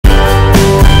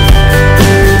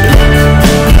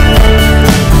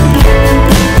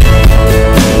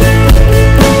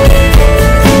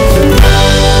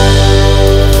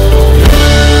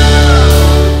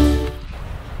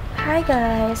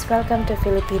welcome to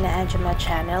Filipina Ajuma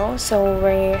channel. So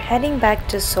we're heading back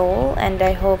to Seoul and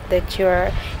I hope that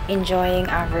you're enjoying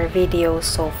our videos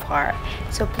so far.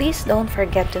 So please don't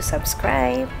forget to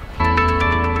subscribe.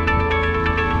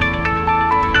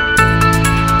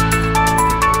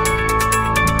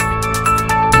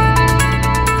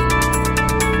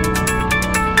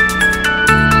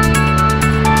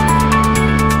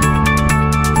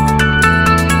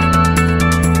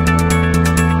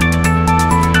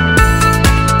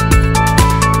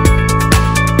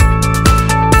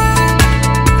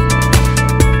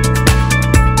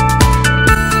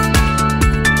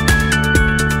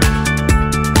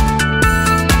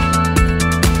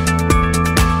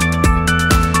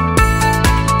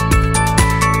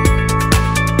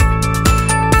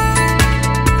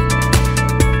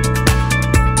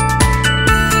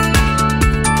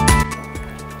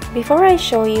 Before I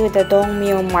show you the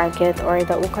Dongmyo Market or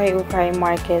the Ukay-ukay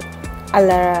market a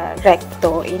la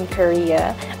recto in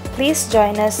Korea, please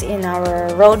join us in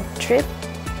our road trip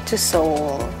to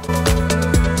Seoul.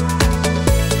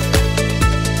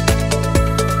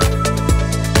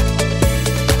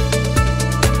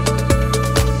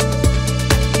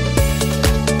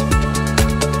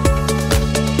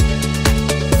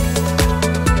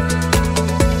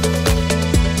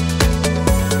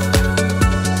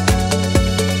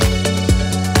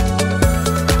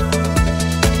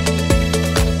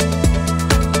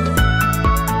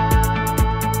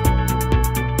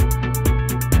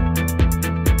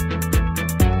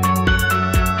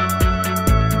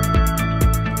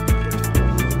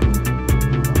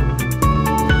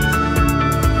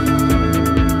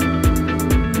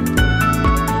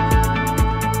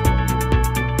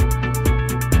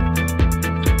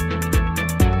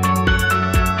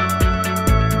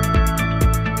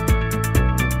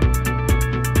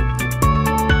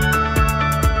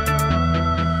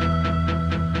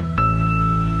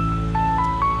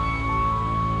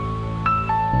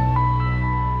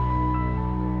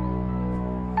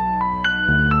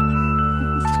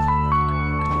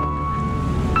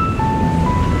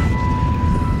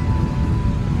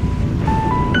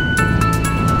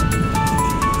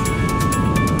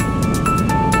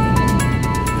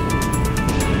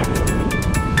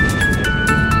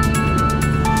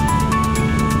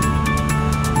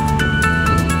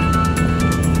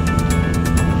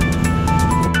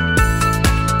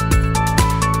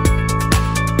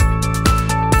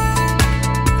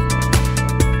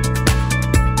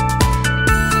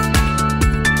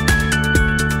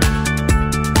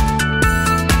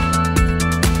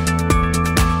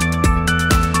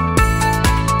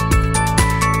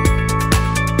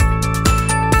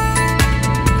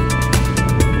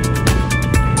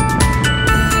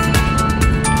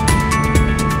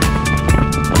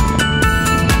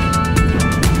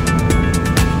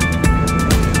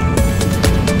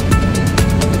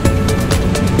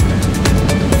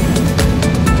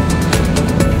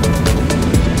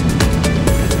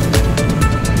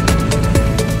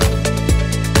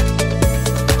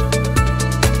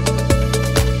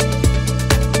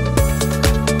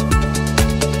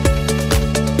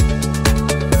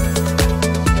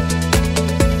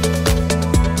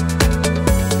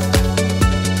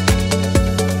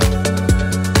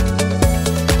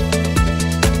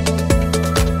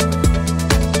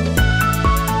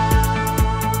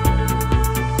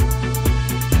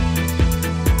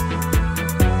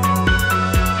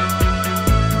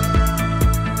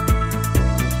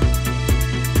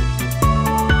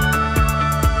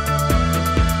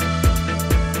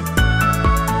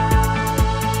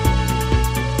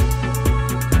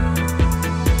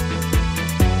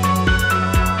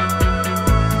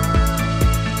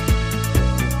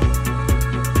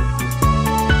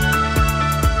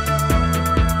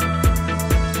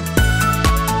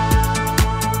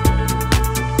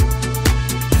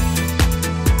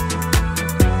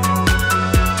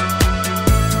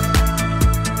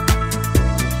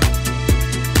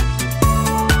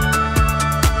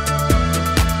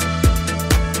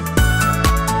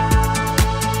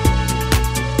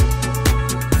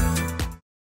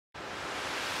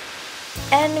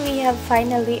 And we have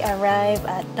finally arrived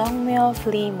at Dongmyo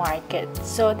Flea Market.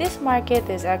 So this market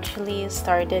is actually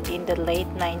started in the late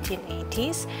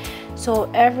 1980s. So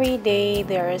every day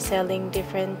they are selling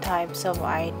different types of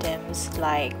items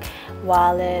like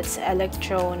wallets,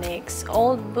 electronics,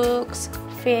 old books,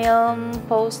 film,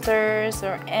 posters,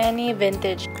 or any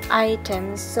vintage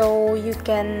items. So you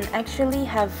can actually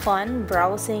have fun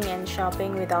browsing and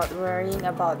shopping without worrying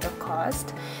about the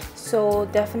cost. So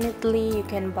definitely you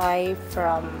can buy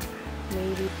from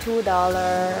maybe $2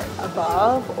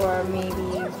 above or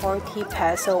maybe 40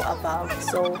 peso above.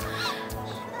 So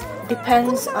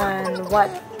depends on what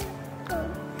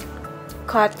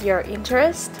caught your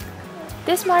interest.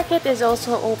 This market is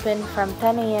also open from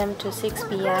 10 a.m. to 6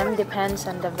 p.m. depends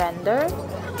on the vendor.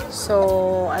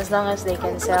 So as long as they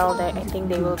can sell, I think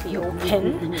they will be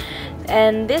open.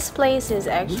 And this place is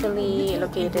actually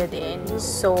located in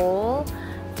Seoul,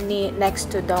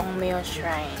 next to Dongmyo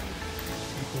Shrine.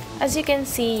 As you can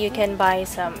see, you can buy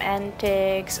some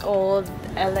antiques, old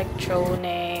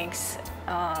electronics,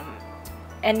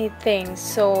 anything.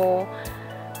 So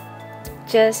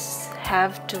just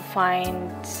have to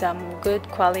find some good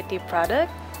quality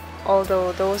product.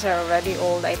 Although those are already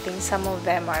old, I think some of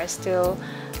them are still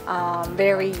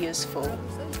very useful.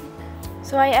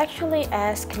 So I actually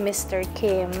asked Mr.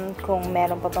 Kim kung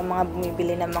meron pa ba mga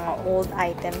bumibili ng mga old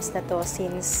items na to,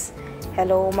 since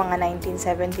hello, mga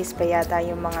 1970s pa yata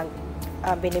yung mga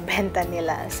binibenta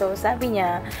nila. So sabi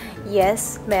niya,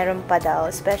 yes, meron pa daw,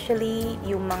 especially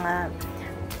yung mga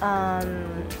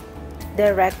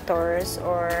directors,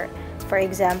 or for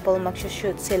example,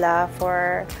 magsushoot sila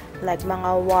for like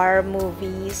mga war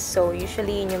movies. So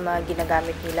usually yun yung mga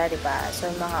ginagamit nila, diba? So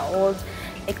mga old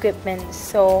equipment.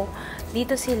 So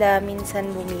dito sila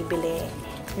minsan bumibili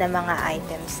ng mga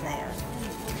items na yun.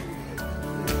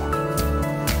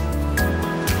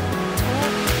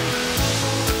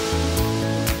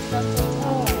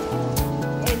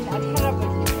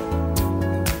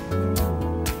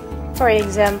 For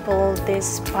example,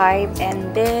 this pipe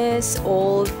and this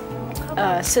old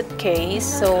suitcase.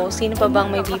 So, sino pa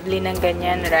bang may bibili ng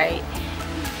ganyan, right?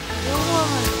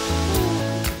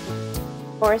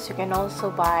 Of course, you can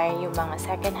also buy yung mga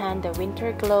second-hand, the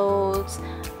winter clothes,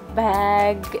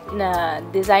 bag, na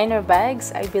designer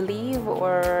bags, I believe,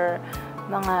 or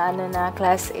mga ano na,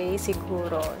 class A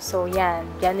siguro. So, yan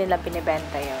nila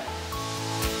pinibenta yun.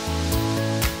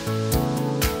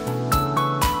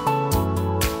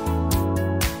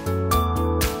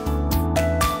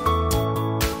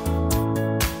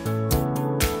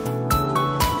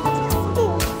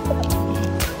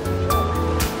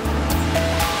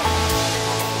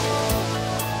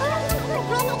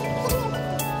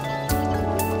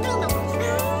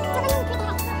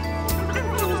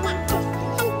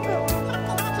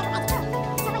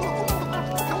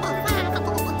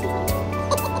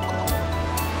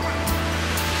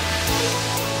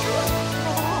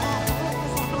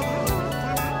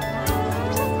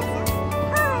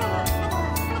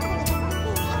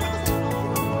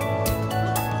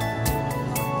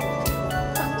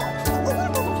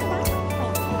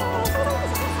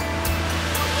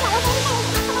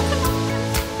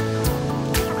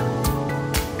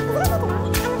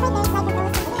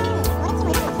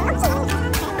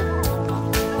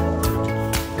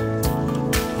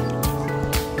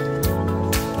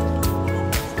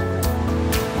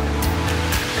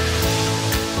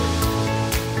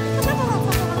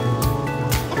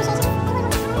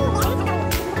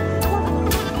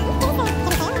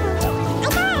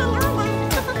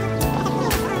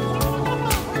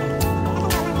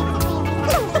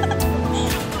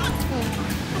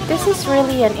 This is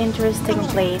really an interesting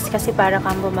place kasi para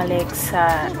kang bumalik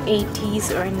sa 80s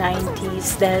or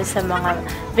 90s dahil sa mga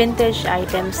vintage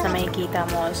items na makikita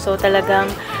mo. So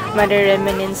talagang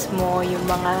ma-reminisce mo yung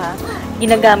mga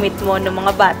ginagamit mo nung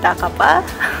mga bata ka pa.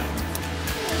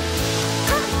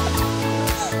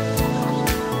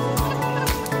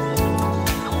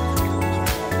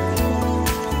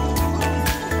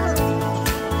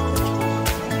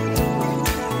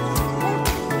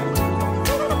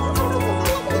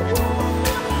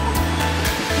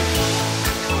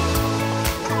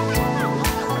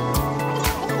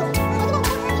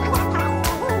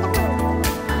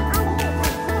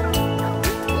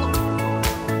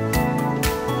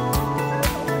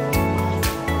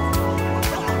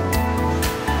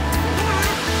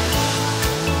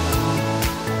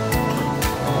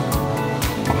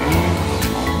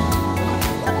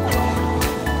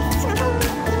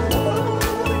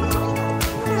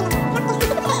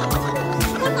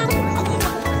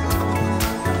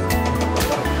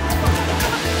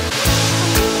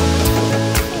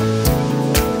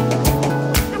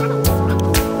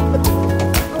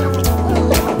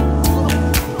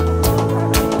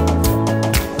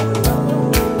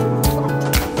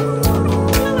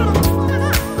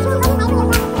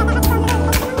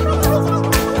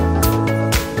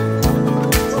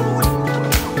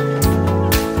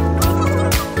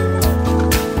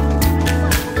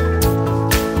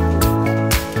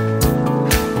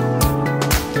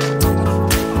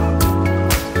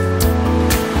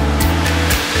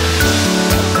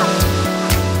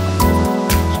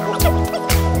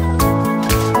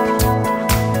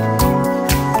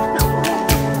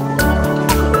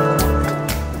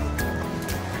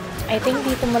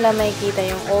 mo lang makikita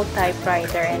yung old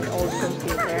typewriter and old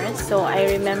computers. So, I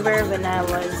remember when I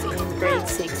was in grade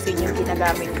 6, yun yung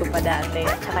ginagamit ko pa dati.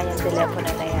 At saka yung telepono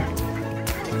na yan.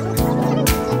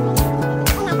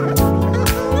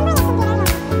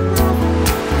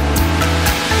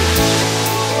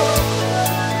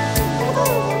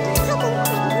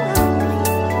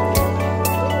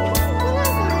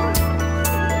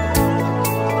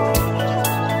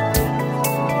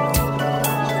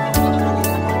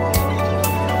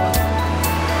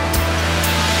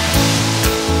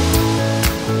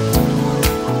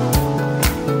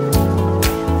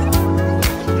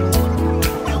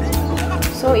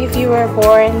 So, if you were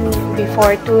born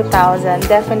before 2000,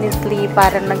 definitely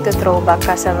parang nagto-throwback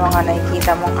ka sa mga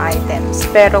nakikita mong items.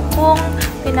 Pero kung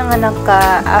pinanganak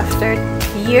ka after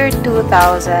year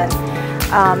 2000,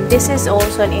 this is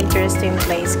also an interesting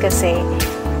place kasi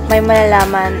may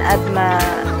malalaman at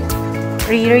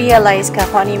ma-realize ka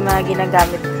kung ano yung mga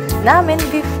ginagamit namin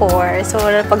before. So,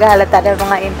 paghahalata ng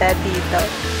mga internet dito.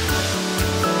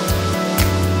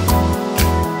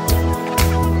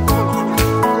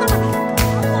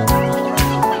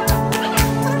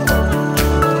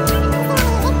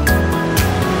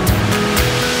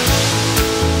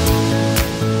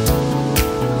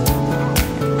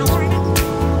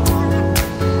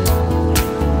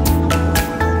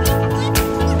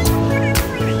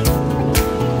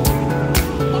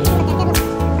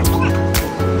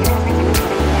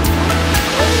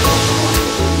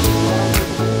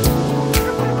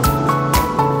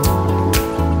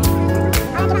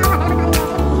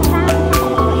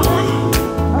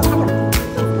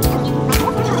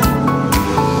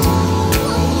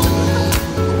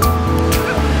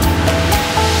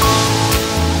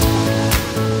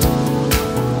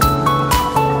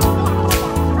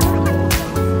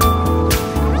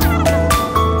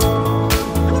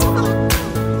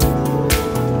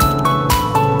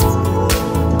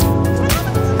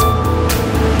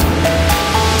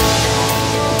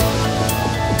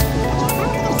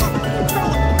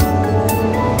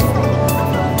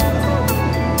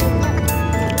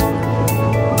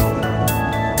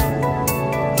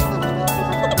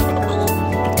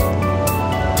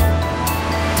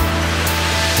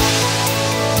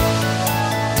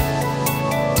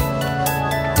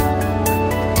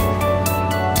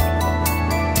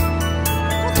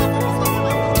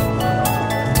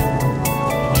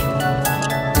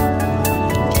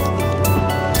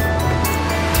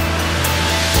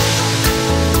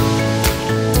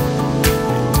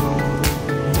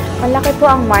 Malaki po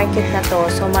ang market na to,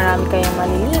 so marami kayong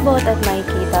malilibot at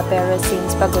makikita. Pero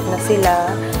since pagod na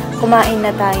sila, kumain na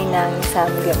tayo ng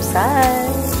samgyeopsal.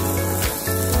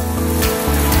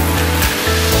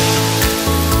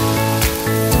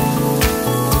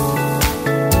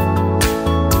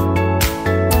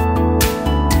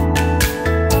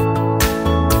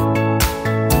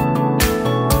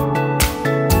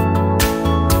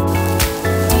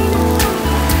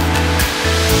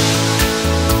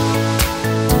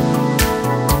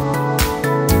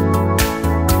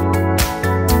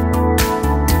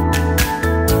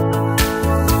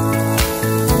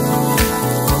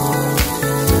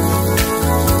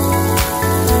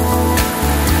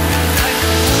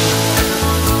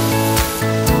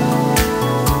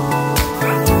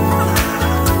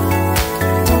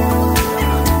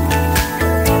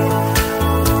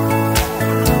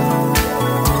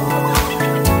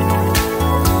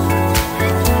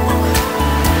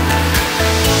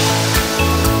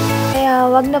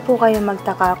 Wag na po kayo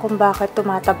magtaka kung bakit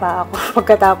tumataba ako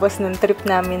pagkatapos ng trip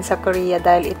namin sa Korea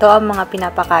dahil ito ang mga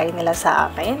pinapakain nila sa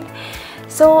akin.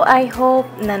 So, I hope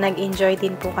na nag-enjoy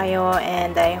din po kayo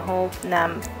and I hope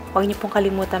na wag niyo pong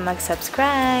kalimutan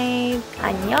mag-subscribe.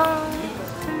 Annyeong!